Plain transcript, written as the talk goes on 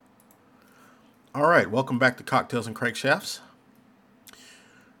All right, welcome back to Cocktails and Crankshafts.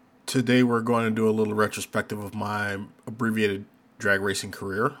 Today we're going to do a little retrospective of my abbreviated drag racing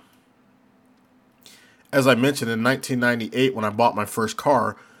career. As I mentioned, in 1998, when I bought my first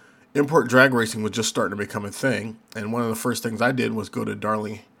car, import drag racing was just starting to become a thing. And one of the first things I did was go to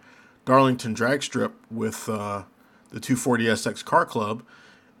Darlington Drag Strip with the 240SX Car Club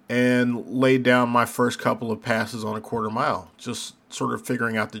and laid down my first couple of passes on a quarter mile, just sort of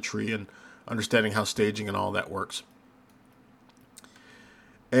figuring out the tree and understanding how staging and all that works.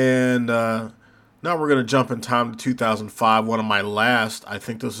 And now we're going to jump in time to 2005, one of my last, I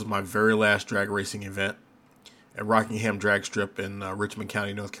think this is my very last drag racing event at Rockingham Drag Strip in Richmond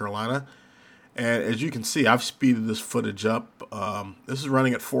County, North Carolina. And as you can see, I've speeded this footage up. This is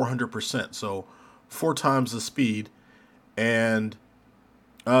running at 400%, so 4 times the speed. And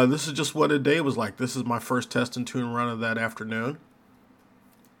this is just what a day was like. This is my first test and tune run of that afternoon.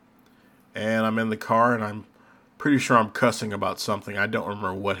 And I'm in the car, and I'm pretty sure I'm cussing about something. I don't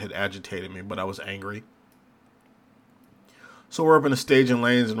remember what had agitated me, but I was angry. So we're up in the staging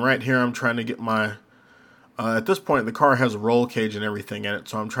lanes, and right here I'm trying to get my... at this point, the car has a roll cage and everything in it,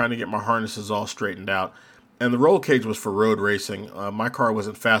 so I'm trying to get my harnesses all straightened out. And the roll cage was for road racing. My car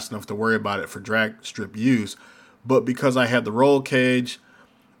wasn't fast enough to worry about it for drag strip use, but because I had the roll cage,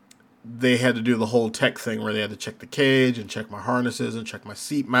 they had to do the whole tech thing where they had to check the cage and check my harnesses and check my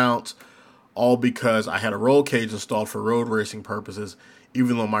seat mounts, all because I had a roll cage installed for road racing purposes,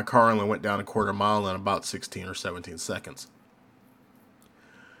 even though my car only went down a quarter mile in about 16 or 17 seconds.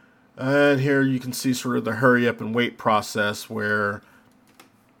 And here you can see sort of the hurry up and wait process where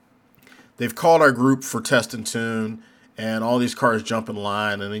they've called our group for test and tune, and all these cars jump in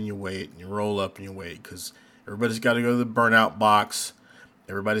line, and then you wait and you roll up and you wait because everybody's got to go to the burnout box.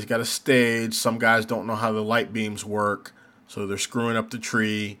 Everybody's got to stage. Some guys don't know how the light beams work, so they're screwing up the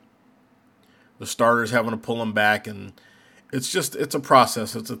tree. The starter's having to pull them back, and it's a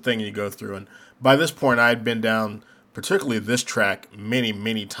process. It's a thing you go through. And by this point, I had been down, particularly this track, many,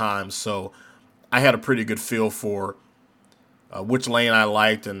 many times, so I had a pretty good feel for which lane I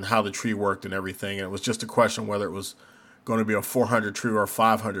liked and how the tree worked and everything. And it was just a question whether it was going to be a 400 tree or a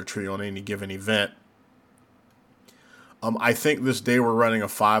 500 tree on any given event. I think this day we're running a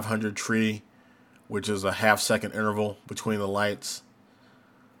 500 tree, which is a half-second interval between the lights.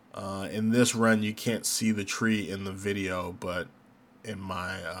 In this run, you can't see the tree in the video, but in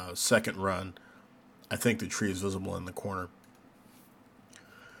my second run, I think the tree is visible in the corner.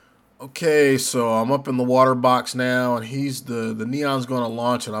 Okay, so I'm up in the water box now, and the neon's going to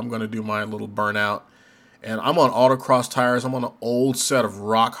launch, and I'm going to do my little burnout. And I'm on autocross tires. I'm on an old set of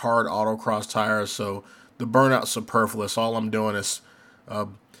rock hard autocross tires, so the burnout's superfluous. All I'm doing is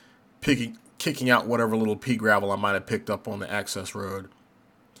kicking out whatever little pea gravel I might have picked up on the access road.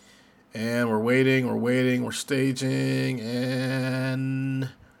 And we're waiting, we're staging, and...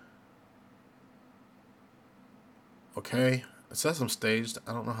 Okay, it says I'm staged.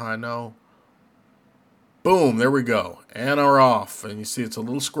 I don't know how I know. Boom, there we go. And we're off. And you see it's a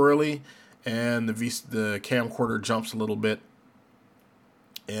little squirrely, and the camcorder jumps a little bit.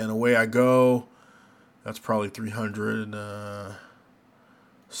 And away I go. That's probably 300,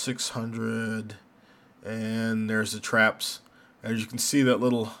 600, and there's the traps. As you can see, that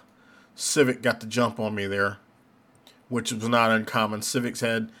little Civic got the jump on me there, which was not uncommon. Civics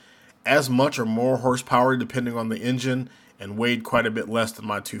had as much or more horsepower depending on the engine and weighed quite a bit less than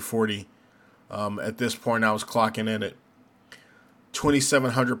my 240. At this point, I was clocking in at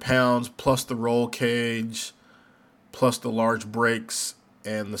 2,700 pounds plus the roll cage, plus the large brakes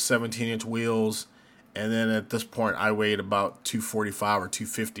and the 17-inch wheels. And then at this point, I weighed about 245 or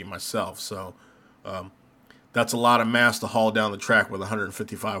 250 myself. So that's a lot of mass to haul down the track with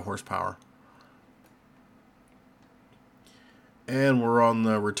 155 horsepower. And we're on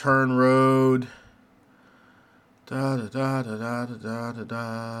the return road. Da da da da da da da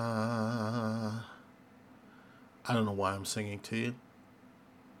da. I don't know why I'm singing to you.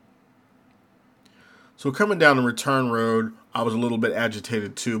 So coming down the return road, I was a little bit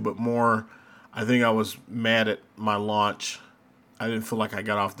agitated too, but more, I think I was mad at my launch. I didn't feel like I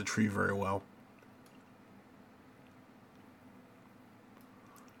got off the tree very well.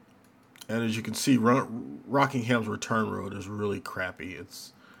 And as you can see, Rockingham's return road is really crappy.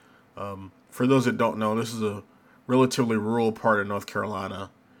 It's for those that don't know, this is a relatively rural part of North Carolina.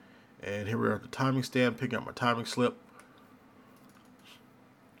 And here we are at the timing stand, picking up my timing slip.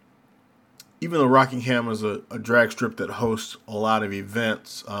 Even though Rockingham is a drag strip that hosts a lot of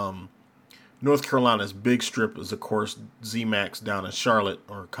events, North Carolina's big strip is, of course, ZMAX down in Charlotte,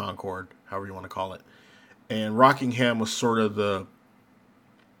 or Concord, however you want to call it. And Rockingham was sort of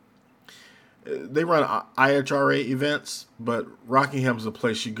They run IHRA events, but Rockingham's the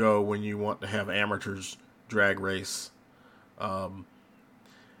place you go when you want to have amateurs drag race. And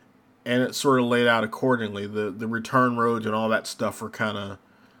it's sort of laid out accordingly. The return roads and all that stuff are kind of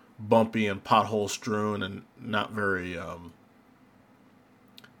bumpy and pothole strewn and not very.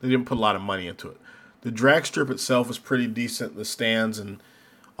 They didn't put a lot of money into it. The drag strip itself is pretty decent, the stands and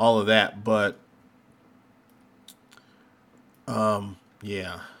all of that, but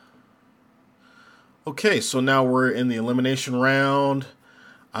yeah. Okay, so now we're in the elimination round.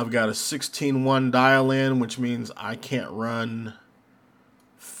 I've got a 16:1 dial-in, which means I can't run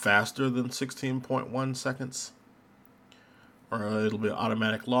faster than 16.1 seconds, or it'll be an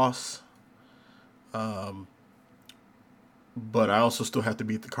automatic loss. But I also still have to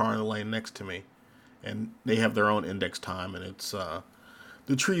beat the car in the lane next to me, and they have their own index time, and it's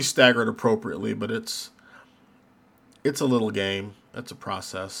the tree's staggered appropriately, but it's a little game. It's a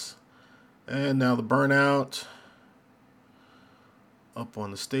process. And now the burnout up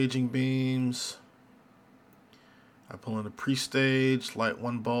on the staging beams. I pull in the pre-stage, light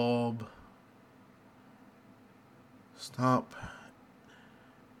one bulb, stop,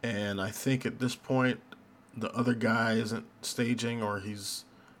 and I think at this point the other guy isn't staging or he's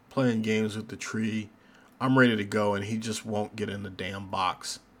playing games with the tree. I'm ready to go and he just won't get in the damn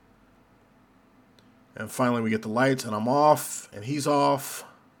box. And finally we get the lights and I'm off and he's off,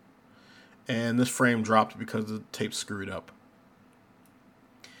 and this frame dropped because the tape's screwed up.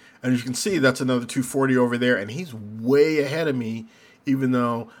 And as you can see, that's another 240 over there, and he's way ahead of me, even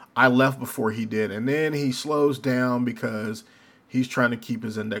though I left before he did. And then he slows down because he's trying to keep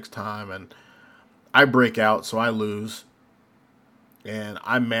his index time, and I break out, so I lose. And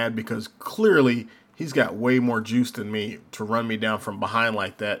I'm mad because clearly he's got way more juice than me to run me down from behind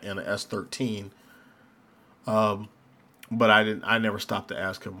like that in an S13. But I never stopped to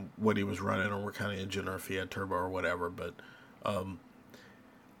ask him what he was running or what kind of engine or if he had turbo or whatever. But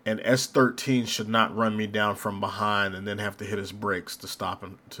an S13 should not run me down from behind and then have to hit his brakes to stop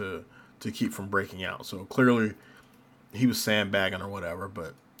him to keep from breaking out. So clearly he was sandbagging or whatever,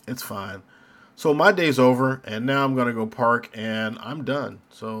 but it's fine. So my day's over, and now I'm going to go park, and I'm done.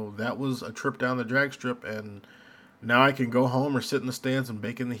 So that was a trip down the drag strip, and now I can go home or sit in the stands and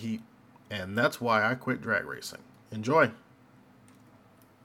bake in the heat. And that's why I quit drag racing. Enjoy.